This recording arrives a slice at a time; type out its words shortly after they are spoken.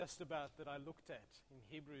just about that I looked at in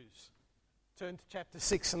Hebrews turn to chapter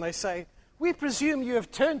 6, and they say, we presume you have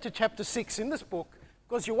turned to chapter 6 in this book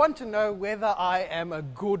because you want to know whether I am a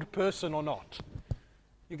good person or not.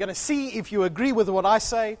 You're going to see if you agree with what I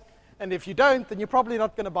say, and if you don't, then you're probably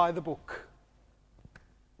not going to buy the book.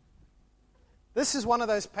 This is one of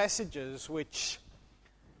those passages which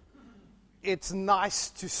it's nice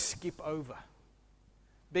to skip over,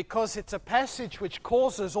 because it's a passage which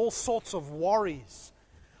causes all sorts of worries,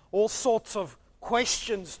 all sorts of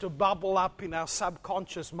questions to bubble up in our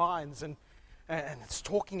subconscious minds, and it's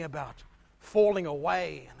talking about falling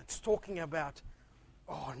away, and it's talking about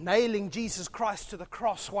nailing Jesus Christ to the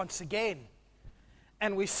cross once again.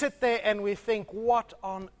 And we sit there and we think, what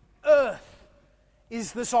on earth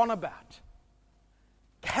is this on about?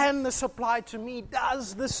 Can this apply to me?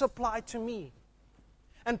 Does this apply to me?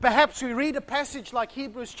 And perhaps we read a passage like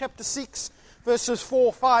Hebrews chapter 6, verses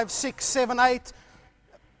 4, 5, 6, 7, 8,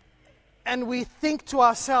 and we think to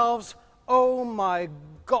ourselves, oh my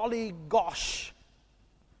golly gosh,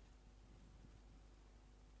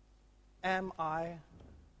 am I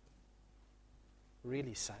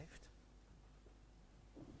really saved?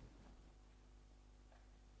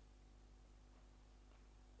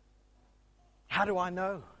 How do I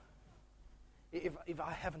know if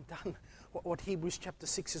I haven't done what Hebrews chapter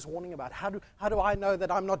 6 is warning about? How do I know that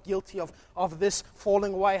I'm not guilty of this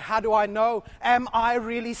falling away? How do I know? Am I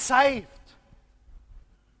really saved?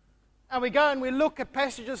 And we go and we look at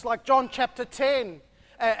passages like John chapter 10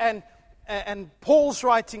 and Paul's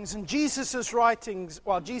writings and Jesus' writings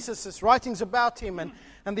about him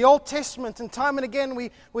and the Old Testament, and time and again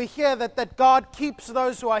we hear that God keeps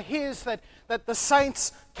those who are His, that the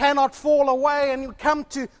saints cannot fall away. And you come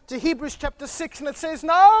to Hebrews chapter 6 and it says,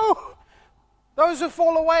 no, those who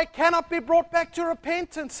fall away cannot be brought back to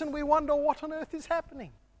repentance, and we wonder what on earth is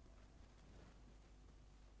happening.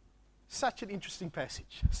 Such an interesting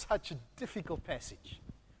passage, such a difficult passage,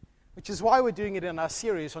 which is why we're doing it in our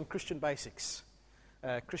series on Christian Basics,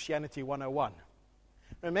 Christianity 101.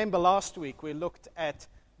 Remember last week we looked at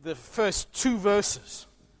the first two verses,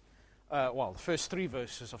 the first three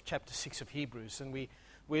verses of chapter 6 of Hebrews, and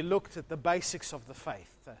we looked at the basics of the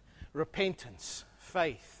faith, repentance,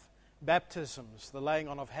 faith, baptisms, the laying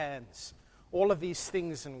on of hands, all of these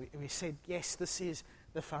things, and we said, yes, this is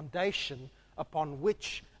the foundation upon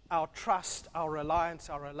which our trust, our reliance,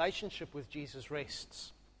 our relationship with Jesus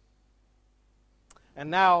rests.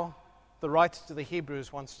 And now the writer to the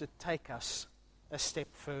Hebrews wants to take us a step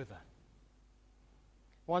further.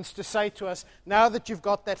 Wants to say to us, now that you've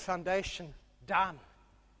got that foundation done,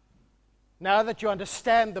 now that you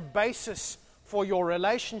understand the basis for your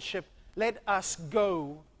relationship, let us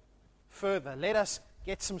go further. Let us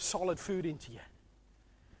get some solid food into you.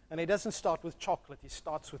 And he doesn't start with chocolate, he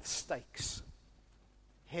starts with steaks.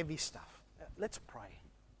 Heavy stuff. Let's pray.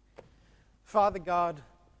 Father God,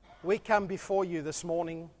 we come before you this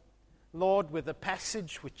morning, Lord, with a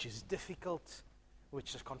passage which is difficult,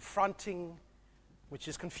 which is confronting, which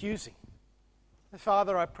is confusing.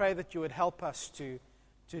 Father, I pray that you would help us to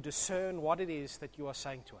discern what it is that you are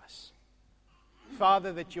saying to us.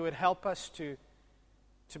 Father, that you would help us to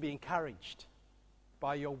be encouraged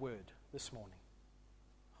by your word this morning.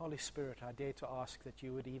 Holy Spirit, I dare to ask that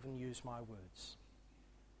you would even use my words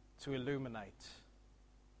to illuminate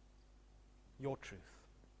your truth.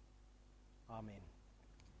 Amen.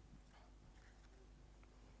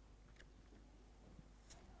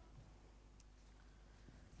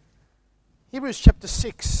 Hebrews chapter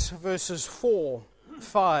 6, verses 4,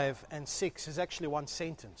 5, and 6 is actually one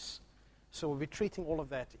sentence. So we'll be treating all of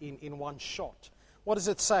that in one shot. What does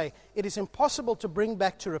it say? It is impossible to bring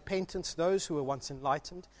back to repentance those who were once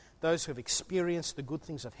enlightened, those who have experienced the good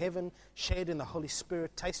things of heaven, shared in the Holy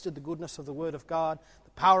Spirit, tasted the goodness of the Word of God,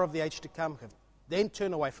 the power of the age to come, have then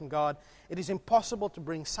turned away from God. It is impossible to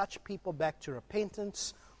bring such people back to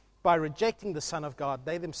repentance by rejecting the Son of God.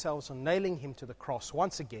 They themselves are nailing him to the cross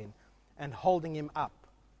once again and holding him up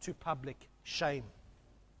to public shame.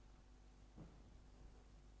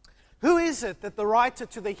 Who is it that the writer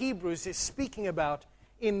to the Hebrews is speaking about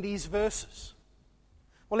in these verses?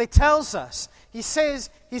 Well, he tells us, he says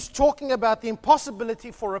he's talking about the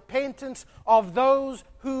impossibility for repentance of those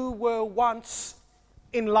who were once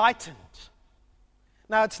enlightened.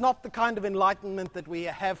 Now, it's not the kind of enlightenment that we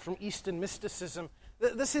have from Eastern mysticism.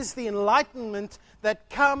 This is the enlightenment that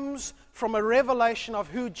comes from a revelation of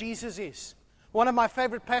who Jesus is. One of my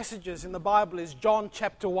favorite passages in the Bible is John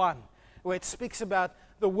chapter 1, where it speaks about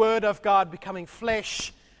the Word of God becoming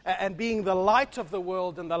flesh and being the light of the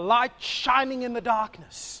world, and the light shining in the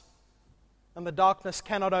darkness, and the darkness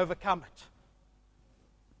cannot overcome it.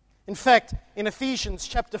 In fact, in Ephesians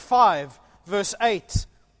chapter 5, verse 8,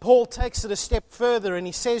 Paul takes it a step further and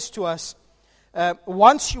he says to us,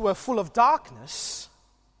 once you were full of darkness,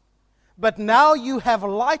 but now you have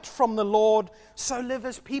light from the Lord, so live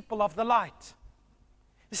as people of the light.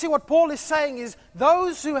 You see, what Paul is saying is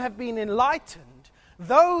those who have been enlightened,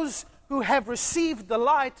 those who have received the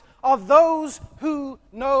light, are those who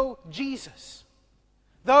know Jesus.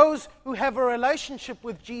 Those who have a relationship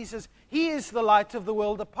with Jesus. He is the light of the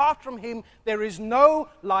world. Apart from Him, there is no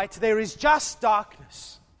light. There is just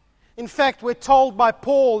darkness. In fact, we're told by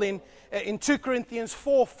Paul in 2 Corinthians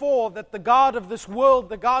 4:4 that the God of this world,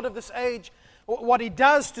 the God of this age, what he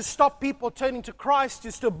does to stop people turning to Christ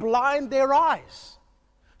is to blind their eyes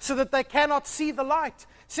so that they cannot see the light.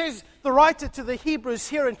 Says the writer to the Hebrews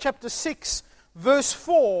here in chapter 6, verse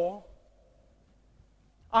 4,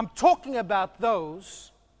 I'm talking about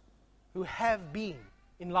those who have been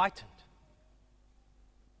enlightened,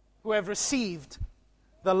 who have received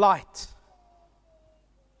the light.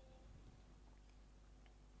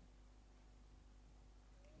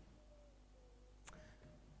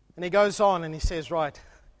 And he goes on and he says, right,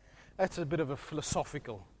 that's a bit of a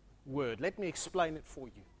philosophical word. Let me explain it for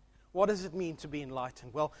you. What does it mean to be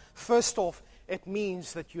enlightened? Well, first off, it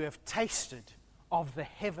means that you have tasted of the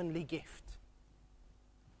heavenly gift.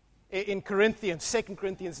 In Corinthians, 2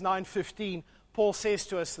 Corinthians 9:15, Paul says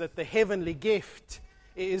to us that the heavenly gift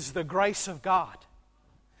is the grace of God.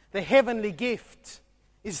 The heavenly gift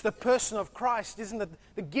is the person of Christ. Isn't it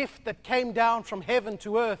the gift that came down from heaven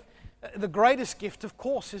to earth? The greatest gift, of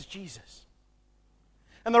course, is Jesus.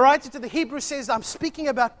 And the writer to the Hebrews says, I'm speaking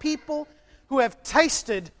about people who have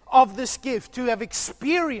tasted of this gift, who have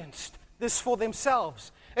experienced this for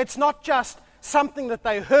themselves. It's not just something that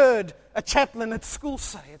they heard a chaplain at school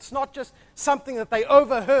say. It's not just something that they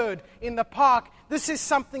overheard in the park. This is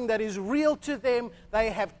something that is real to them. They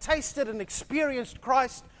have tasted and experienced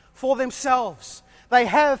Christ for themselves. They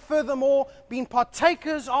have, furthermore, been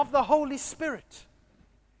partakers of the Holy Spirit.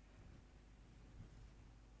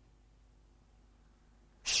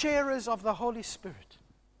 Sharers of the Holy Spirit.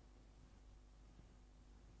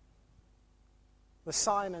 The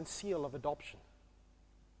sign and seal of adoption.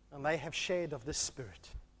 And they have shared of this Spirit.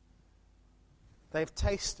 They've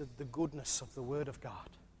tasted the goodness of the Word of God.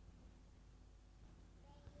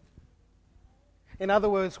 In other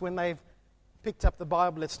words, when they've picked up the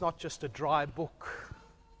Bible, it's not just a dry book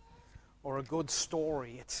or a good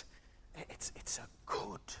story. It's a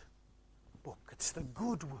good book. It's the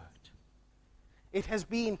good Word. It has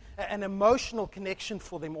been an emotional connection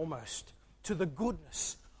for them almost to the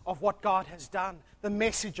goodness of what God has done, the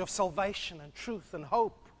message of salvation and truth and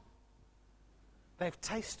hope. They've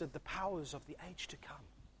tasted the powers of the age to come.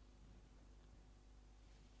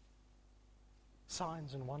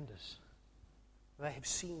 Signs and wonders. They have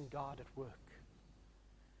seen God at work.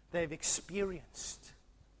 They've experienced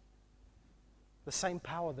the same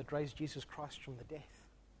power that raised Jesus Christ from the death.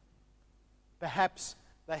 Perhaps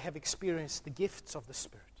they have experienced the gifts of the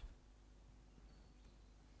Spirit.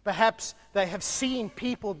 Perhaps they have seen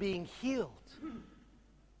people being healed.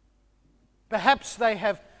 Perhaps they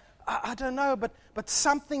have, I don't know, but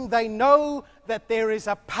something they know that there is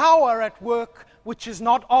a power at work which is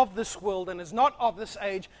not of this world and is not of this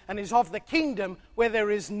age and is of the kingdom, where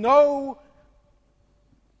there is no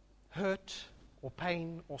hurt or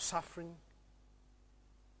pain or suffering.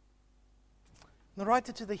 And the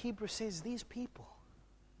writer to the Hebrews says these people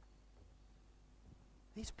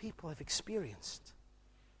have experienced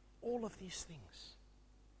all of these things.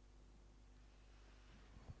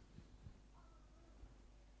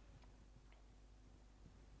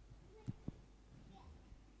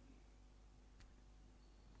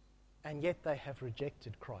 And yet they have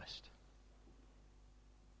rejected Christ.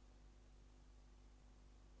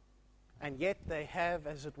 And yet they have,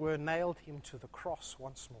 as it were, nailed him to the cross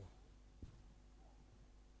once more.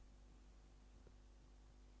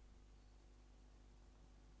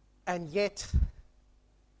 And yet,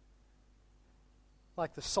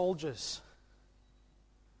 like the soldiers,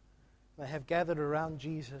 they have gathered around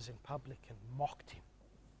Jesus in public and mocked him.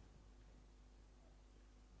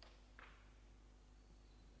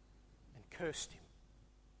 And cursed him.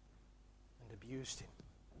 And abused him.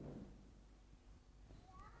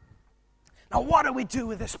 Now, what do we do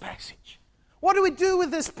with this passage? What do we do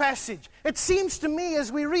with this passage? It seems to me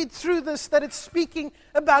as we read through this that it's speaking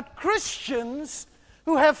about Christians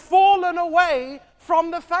who have fallen away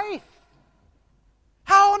from the faith.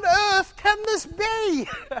 How on earth can this be?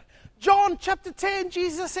 John chapter 10,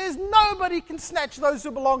 Jesus says, nobody can snatch those who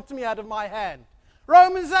belong to me out of my hand.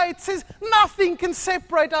 Romans 8 says, nothing can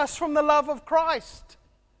separate us from the love of Christ.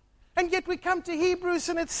 And yet we come to Hebrews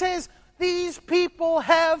and it says, these people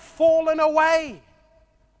have fallen away.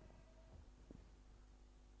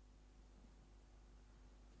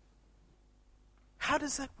 How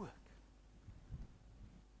does that work?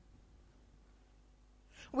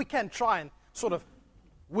 We can try and sort of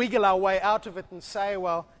wiggle our way out of it and say,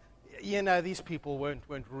 well, these people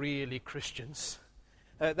weren't really Christians.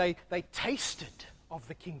 They tasted of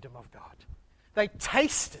the kingdom of God. They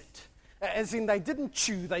tasted, as in they didn't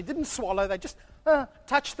chew, they didn't swallow, they just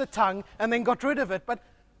touched the tongue and then got rid of it. But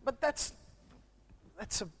that's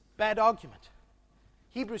a bad argument.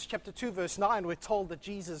 Hebrews chapter 2, verse 9, we're told that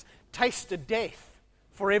Jesus tasted death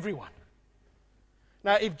for everyone.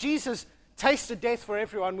 Now, if Jesus tasted death for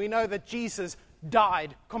everyone, we know that Jesus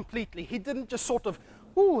died completely. He didn't just sort of,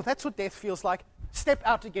 that's what death feels like. Step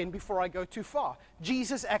out again before I go too far.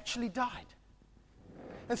 Jesus actually died.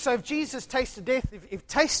 And so if Jesus tasted death, if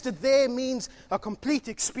tasted there means a complete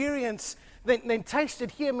experience, then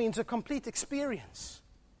tasted here means a complete experience.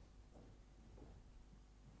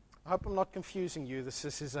 I hope I'm not confusing you. This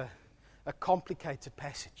is a complicated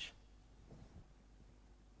passage.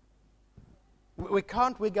 We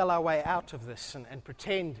can't wiggle our way out of this and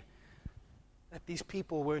pretend that these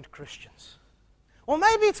people weren't Christians. Or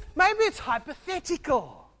maybe it's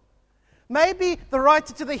hypothetical. Maybe the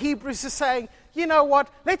writer to the Hebrews is saying, you know what,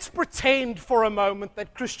 let's pretend for a moment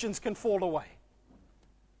that Christians can fall away.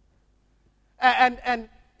 And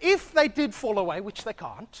if they did fall away, which they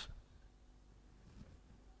can't,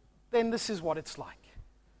 then this is what it's like.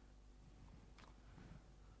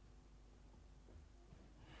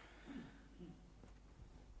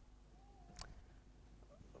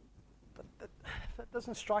 That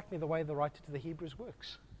doesn't strike me the way the writer to the Hebrews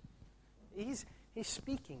works. He's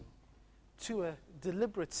speaking to a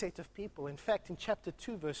deliberate set of people. In fact, in chapter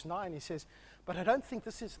 2, verse 9, he says, but I don't think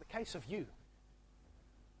this is the case of you,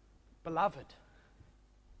 beloved.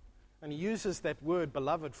 And he uses that word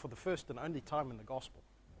beloved for the first and only time in the gospel.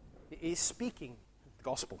 He's speaking, the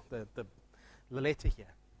gospel, the letter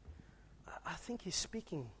here. I think he's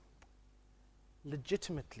speaking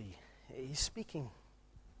legitimately. He's speaking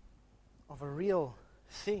of a real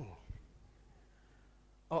thing,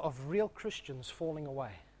 of real Christians falling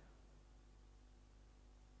away.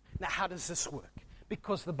 Now, how does this work?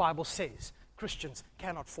 Because the Bible says Christians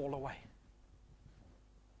cannot fall away.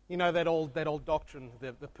 You know that old doctrine,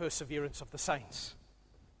 the perseverance of the saints.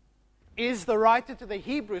 Is the writer to the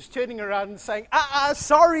Hebrews turning around and saying,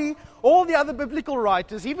 sorry, all the other biblical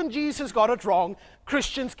writers, even Jesus got it wrong,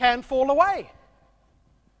 Christians can fall away?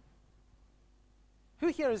 Who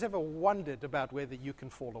here has ever wondered about whether you can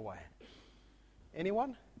fall away?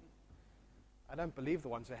 Anyone? I don't believe the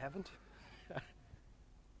ones who haven't.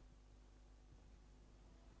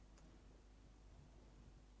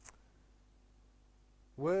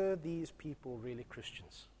 Were these people really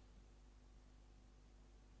Christians?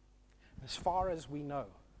 As far as we know,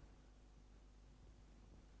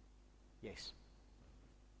 yes.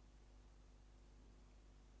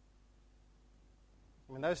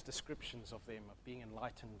 I mean, those descriptions of them, of being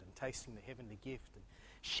enlightened and tasting the heavenly gift and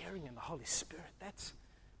sharing in the Holy Spirit, that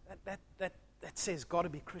says got to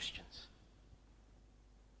be Christians.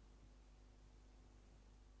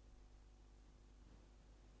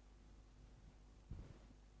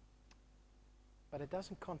 But it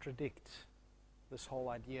doesn't contradict this whole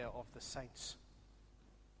idea of the saints'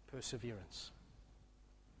 perseverance.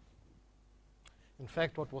 In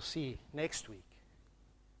fact, what we'll see next week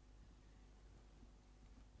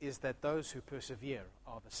is that those who persevere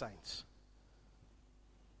are the saints.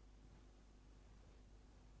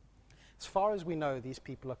 As far as we know, these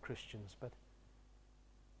people are Christians,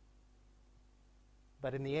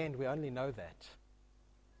 but in the end, we only know that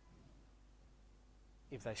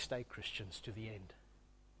if they stay Christians to the end.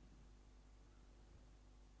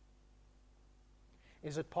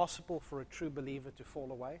 Is it possible for a true believer to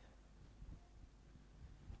fall away?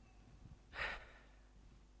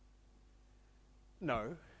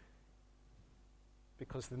 No,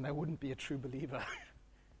 because then they wouldn't be a true believer.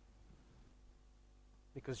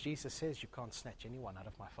 Because Jesus says you can't snatch anyone out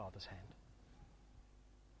of my Father's hand.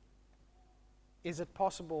 Is it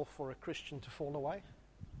possible for a Christian to fall away?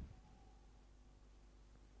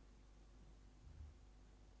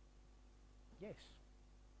 Yes.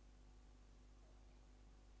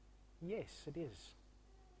 Yes, it is.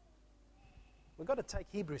 We've got to take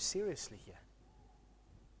Hebrews seriously here.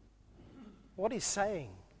 What he's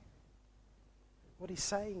saying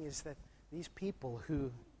is that these people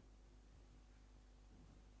who,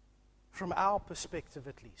 from our perspective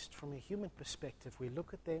at least, from a human perspective, we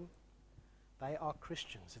look at them, they are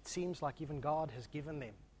Christians. It seems like even God has given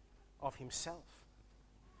them of himself.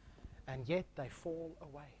 and yet they fall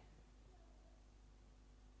away.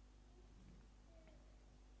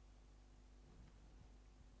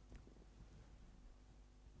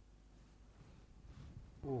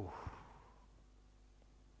 Ooh.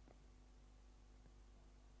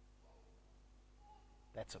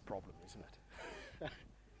 That's a problem, isn't it?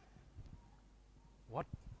 What?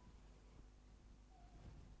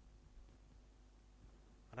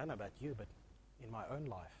 I don't know about you, but in my own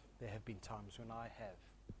life, there have been times when I have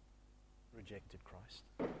rejected Christ.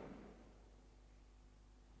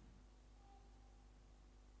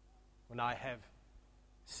 When I have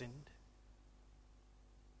sinned.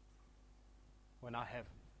 When I have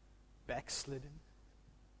backslidden.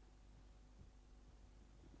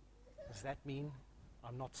 Does that mean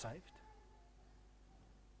I'm not saved?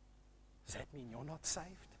 Does that mean you're not saved?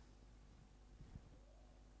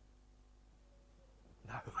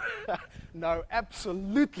 No. No,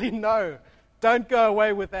 absolutely no. Don't go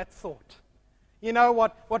away with that thought. You know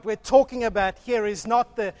what we're talking about here is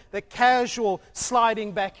not the casual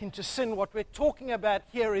sliding back into sin. What we're talking about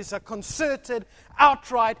here is a concerted,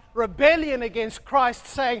 outright rebellion against Christ,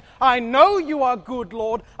 saying, I know you are good,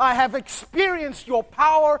 Lord. I have experienced your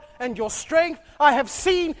power and your strength. I have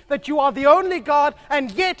seen that you are the only God,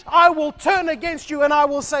 and yet I will turn against you and I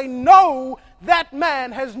will say, no, that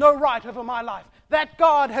man has no right over my life. That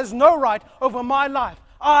God has no right over my life.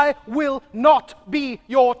 I will not be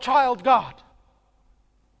your child, God.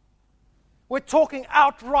 We're talking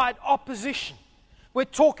outright opposition. We're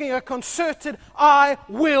talking a concerted, I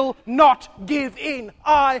will not give in.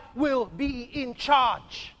 I will be in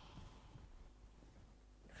charge.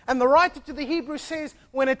 And the writer to the Hebrews says,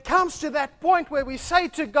 when it comes to that point where we say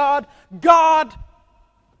to God, God,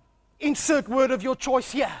 insert word of your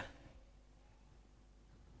choice here.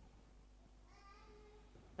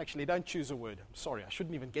 Actually, don't choose a word. I'm sorry, I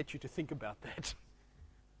shouldn't even get you to think about that.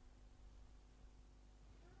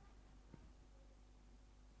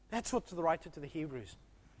 That's what the writer to the Hebrews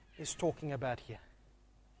is talking about here.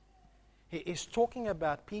 He is talking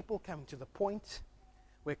about people coming to the point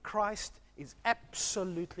where Christ is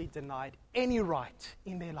absolutely denied any right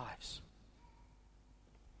in their lives.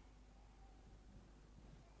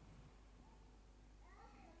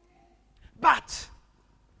 But,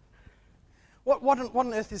 what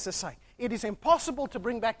on earth is this saying? It is impossible to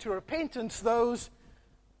bring back to repentance those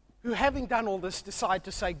who, having done all this, decide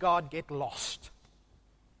to say, God, get lost.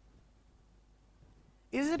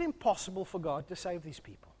 Is it impossible for God to save these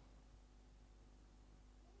people?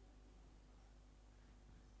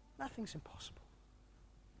 Nothing's impossible.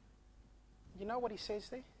 You know what he says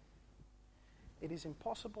there? It is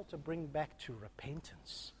impossible to bring back to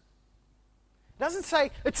repentance. It doesn't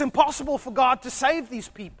say it's impossible for God to save these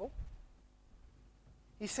people.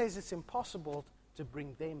 He says it's impossible to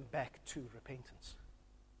bring them back to repentance.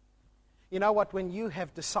 You know what? When you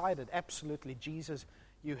have decided, absolutely, Jesus,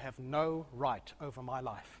 you have no right over my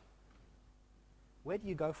life, where do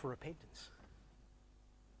you go for repentance?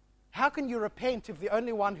 How can you repent if the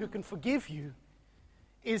only one who can forgive you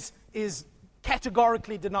is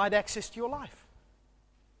categorically denied access to your life?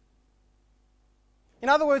 In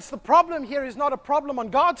other words, the problem here is not a problem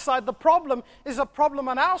on God's side. The problem is a problem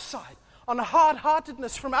on our side, on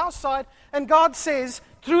hard-heartedness from our side. And God says,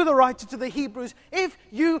 through the writer to the Hebrews, if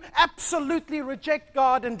you absolutely reject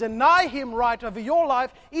God and deny Him right over your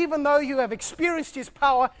life, even though you have experienced His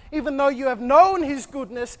power, even though you have known His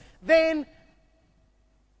goodness, then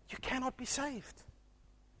you cannot be saved.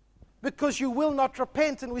 Because you will not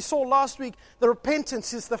repent. And we saw last week, the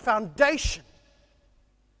repentance is the foundation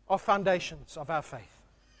of foundations of our faith.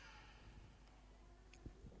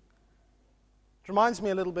 It reminds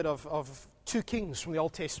me a little bit of two kings from the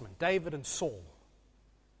Old Testament, David and Saul.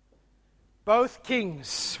 Both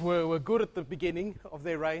kings were good at the beginning of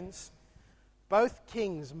their reigns. Both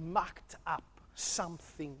kings mucked up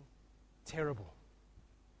something terrible.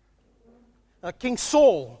 King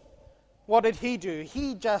Saul, what did he do?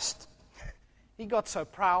 He got so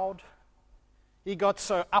proud. He got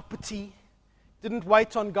so uppity. Didn't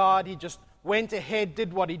wait on God. He just went ahead,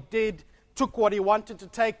 did what he did, took what he wanted to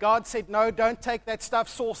take. God said, no, don't take that stuff.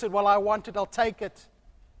 Saul said, well, I want it, I'll take it.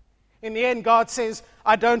 In the end, God says,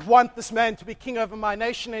 I don't want this man to be king over my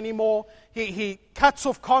nation anymore. He cuts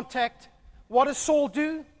off contact. What does Saul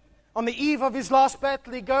do? On the eve of his last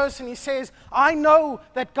battle, he goes and he says, I know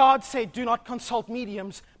that God said, do not consult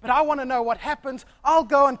mediums, but I want to know what happens. I'll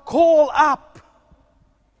go and call up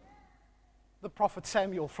the prophet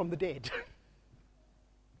Samuel from the dead.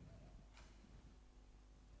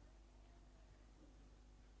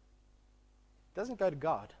 Doesn't go to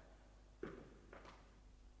God.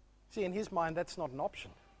 See, in his mind, that's not an option.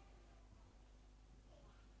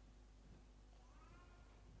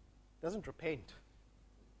 doesn't repent.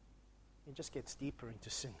 He just gets deeper into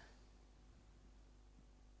sin.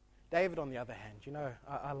 David, on the other hand,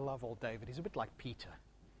 I love old David. He's a bit like Peter.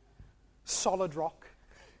 Solid rock,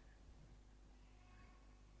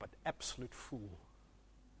 but absolute fool.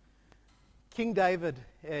 King David,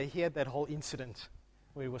 he had that whole incident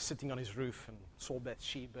where he was sitting on his roof and saw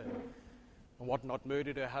Bathsheba and whatnot,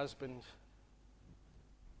 murdered her husband.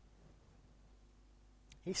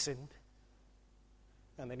 He sinned.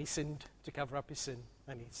 And then he sinned to cover up his sin.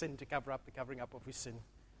 And he sinned to cover up the covering up of his sin.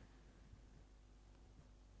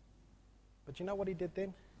 But you know what he did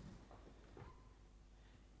then?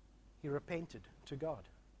 He repented to God.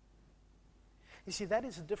 You see, that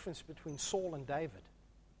is the difference between Saul and David.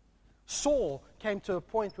 Saul came to a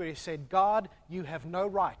point where he said, God, you have no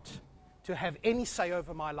right to have any say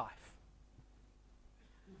over my life.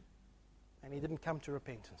 And he didn't come to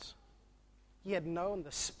repentance. He had known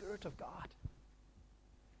the Spirit of God.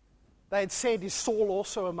 They had said, is Saul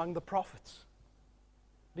also among the prophets?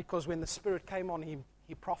 Because when the Spirit came on him,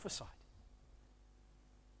 he prophesied.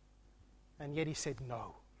 And yet he said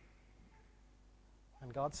no.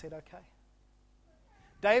 And God said, okay.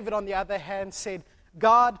 David, on the other hand, said,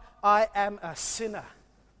 God, I am a sinner.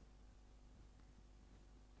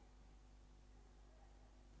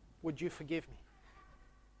 Would you forgive me?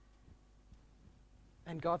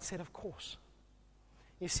 And God said, of course.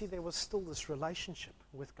 You see, there was still this relationship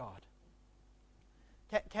with God.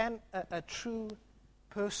 Can a true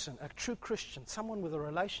person, a true Christian, someone with a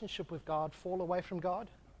relationship with God, fall away from God?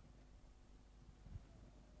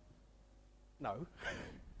 No.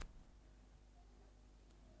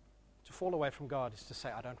 To fall away from God is to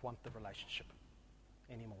say, I don't want the relationship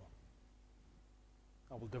anymore.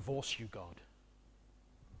 I will divorce you, God.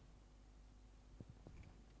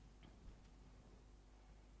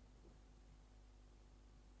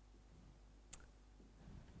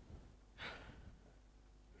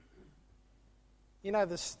 You know,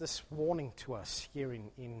 this warning to us here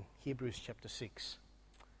in Hebrews chapter 6,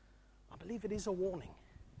 I believe it is a warning.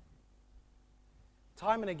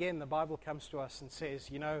 Time and again, the Bible comes to us and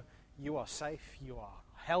says, you are safe, you are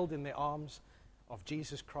held in the arms of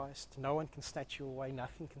Jesus Christ. No one can snatch you away,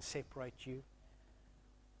 nothing can separate you.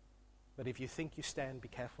 But if you think you stand, be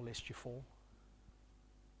careful lest you fall.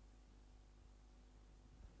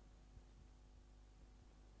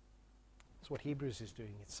 That's what Hebrews is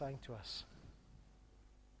doing. It's saying to us,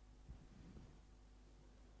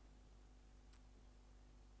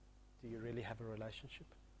 do you really have a relationship?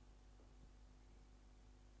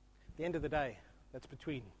 At the end of the day, that's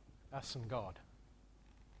between us and God.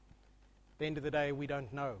 At the end of the day, we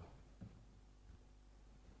don't know.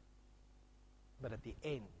 But at the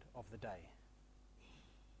end of the day,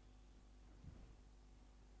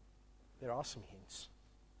 there are some hints.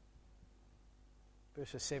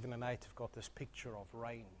 Verses 7 and 8 have got this picture of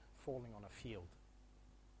rain falling on a field.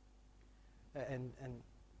 And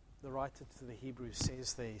the writer to the Hebrews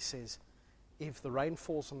says there, he says, if the rain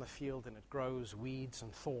falls on the field and it grows weeds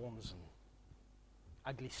and thorns and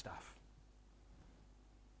ugly stuff,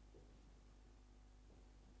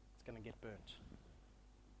 it's going to get burnt.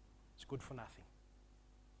 It's good for nothing.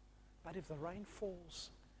 But if the rain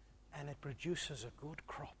falls and it produces a good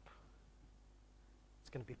crop,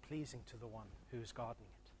 it's going to be pleasing to the one who is gardening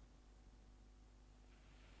it.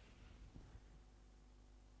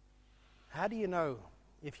 How do you know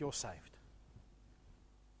if you're saved?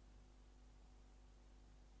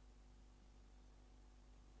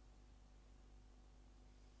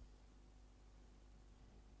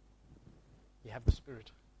 You have the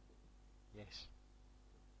Spirit. Yes.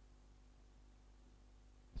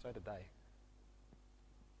 So did they.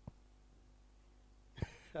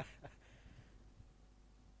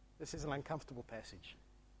 This is an uncomfortable passage,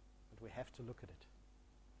 but we have to look at it.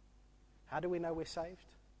 How do we know we're saved?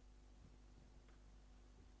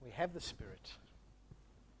 We have the Spirit,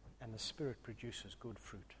 and the Spirit produces good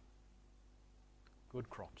fruit, good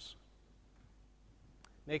crops.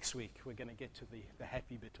 Next week, we're going to get to the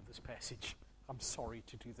happy bit of this passage. I'm sorry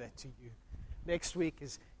to do that to you. Next week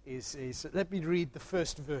is let me read the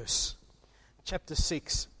first verse. Chapter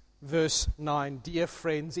 6, verse 9. Dear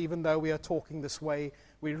friends, even though we are talking this way,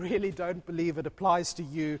 we really don't believe it applies to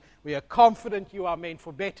you. We are confident you are meant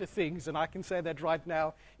for better things, and I can say that right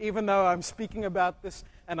now, even though I'm speaking about this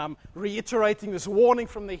and I'm reiterating this warning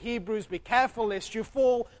from the Hebrews, be careful lest you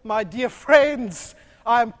fall, my dear friends.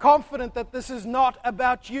 I am confident that this is not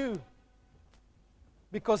about you.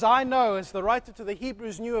 Because I know, as the writer to the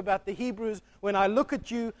Hebrews knew about the Hebrews, when I look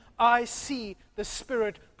at you, I see the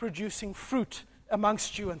Spirit producing fruit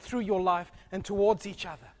amongst you and through your life and towards each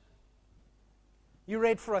other. You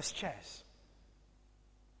read for us, Chaz.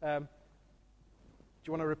 Do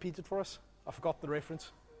you want to repeat it for us? I forgot the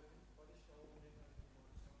reference.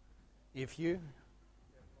 If you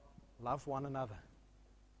love one another.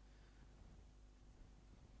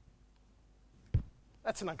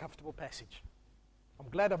 That's an uncomfortable passage. I'm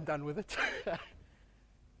glad I'm done with it.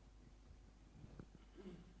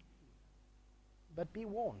 But be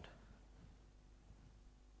warned.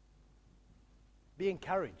 Be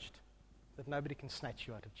encouraged that nobody can snatch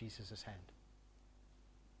you out of Jesus' hand.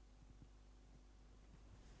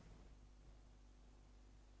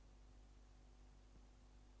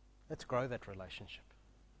 Let's grow that relationship.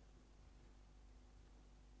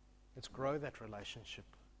 Let's grow that relationship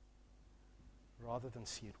rather than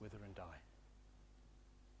see it wither and die.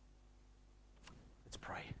 Let's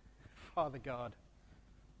pray. Father God,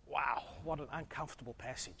 wow, what an uncomfortable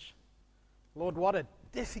passage. Lord, what a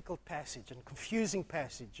difficult passage and confusing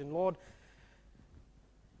passage. And Lord,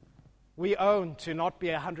 we own to not be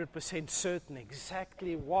 100% certain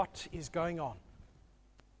exactly what is going on.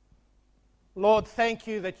 Lord, thank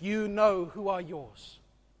you that you know who are yours.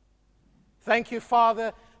 Thank you,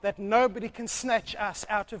 Father, that nobody can snatch us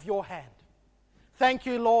out of your hand. Thank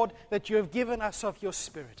you, Lord, that you have given us of your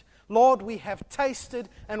Spirit. Lord, we have tasted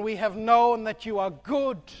and we have known that you are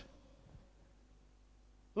good.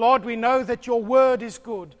 Lord, we know that your word is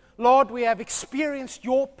good. Lord, we have experienced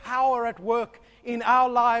your power at work in our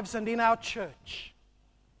lives and in our church.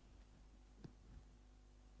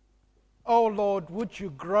 Oh Lord, would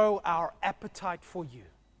you grow our appetite for you,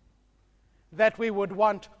 that we would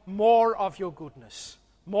want more of your goodness,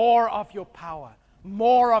 more of your power,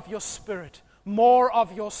 more of your Spirit, more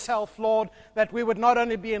of yourself, Lord, that we would not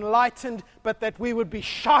only be enlightened, but that we would be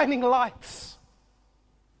shining lights.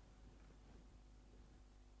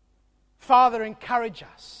 Father, encourage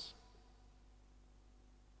us.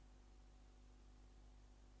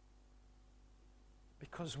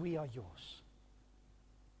 Because we are yours.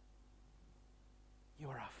 You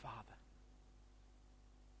are our Father.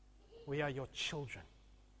 We are your children.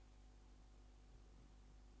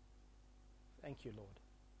 Thank you, Lord.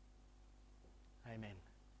 Amen.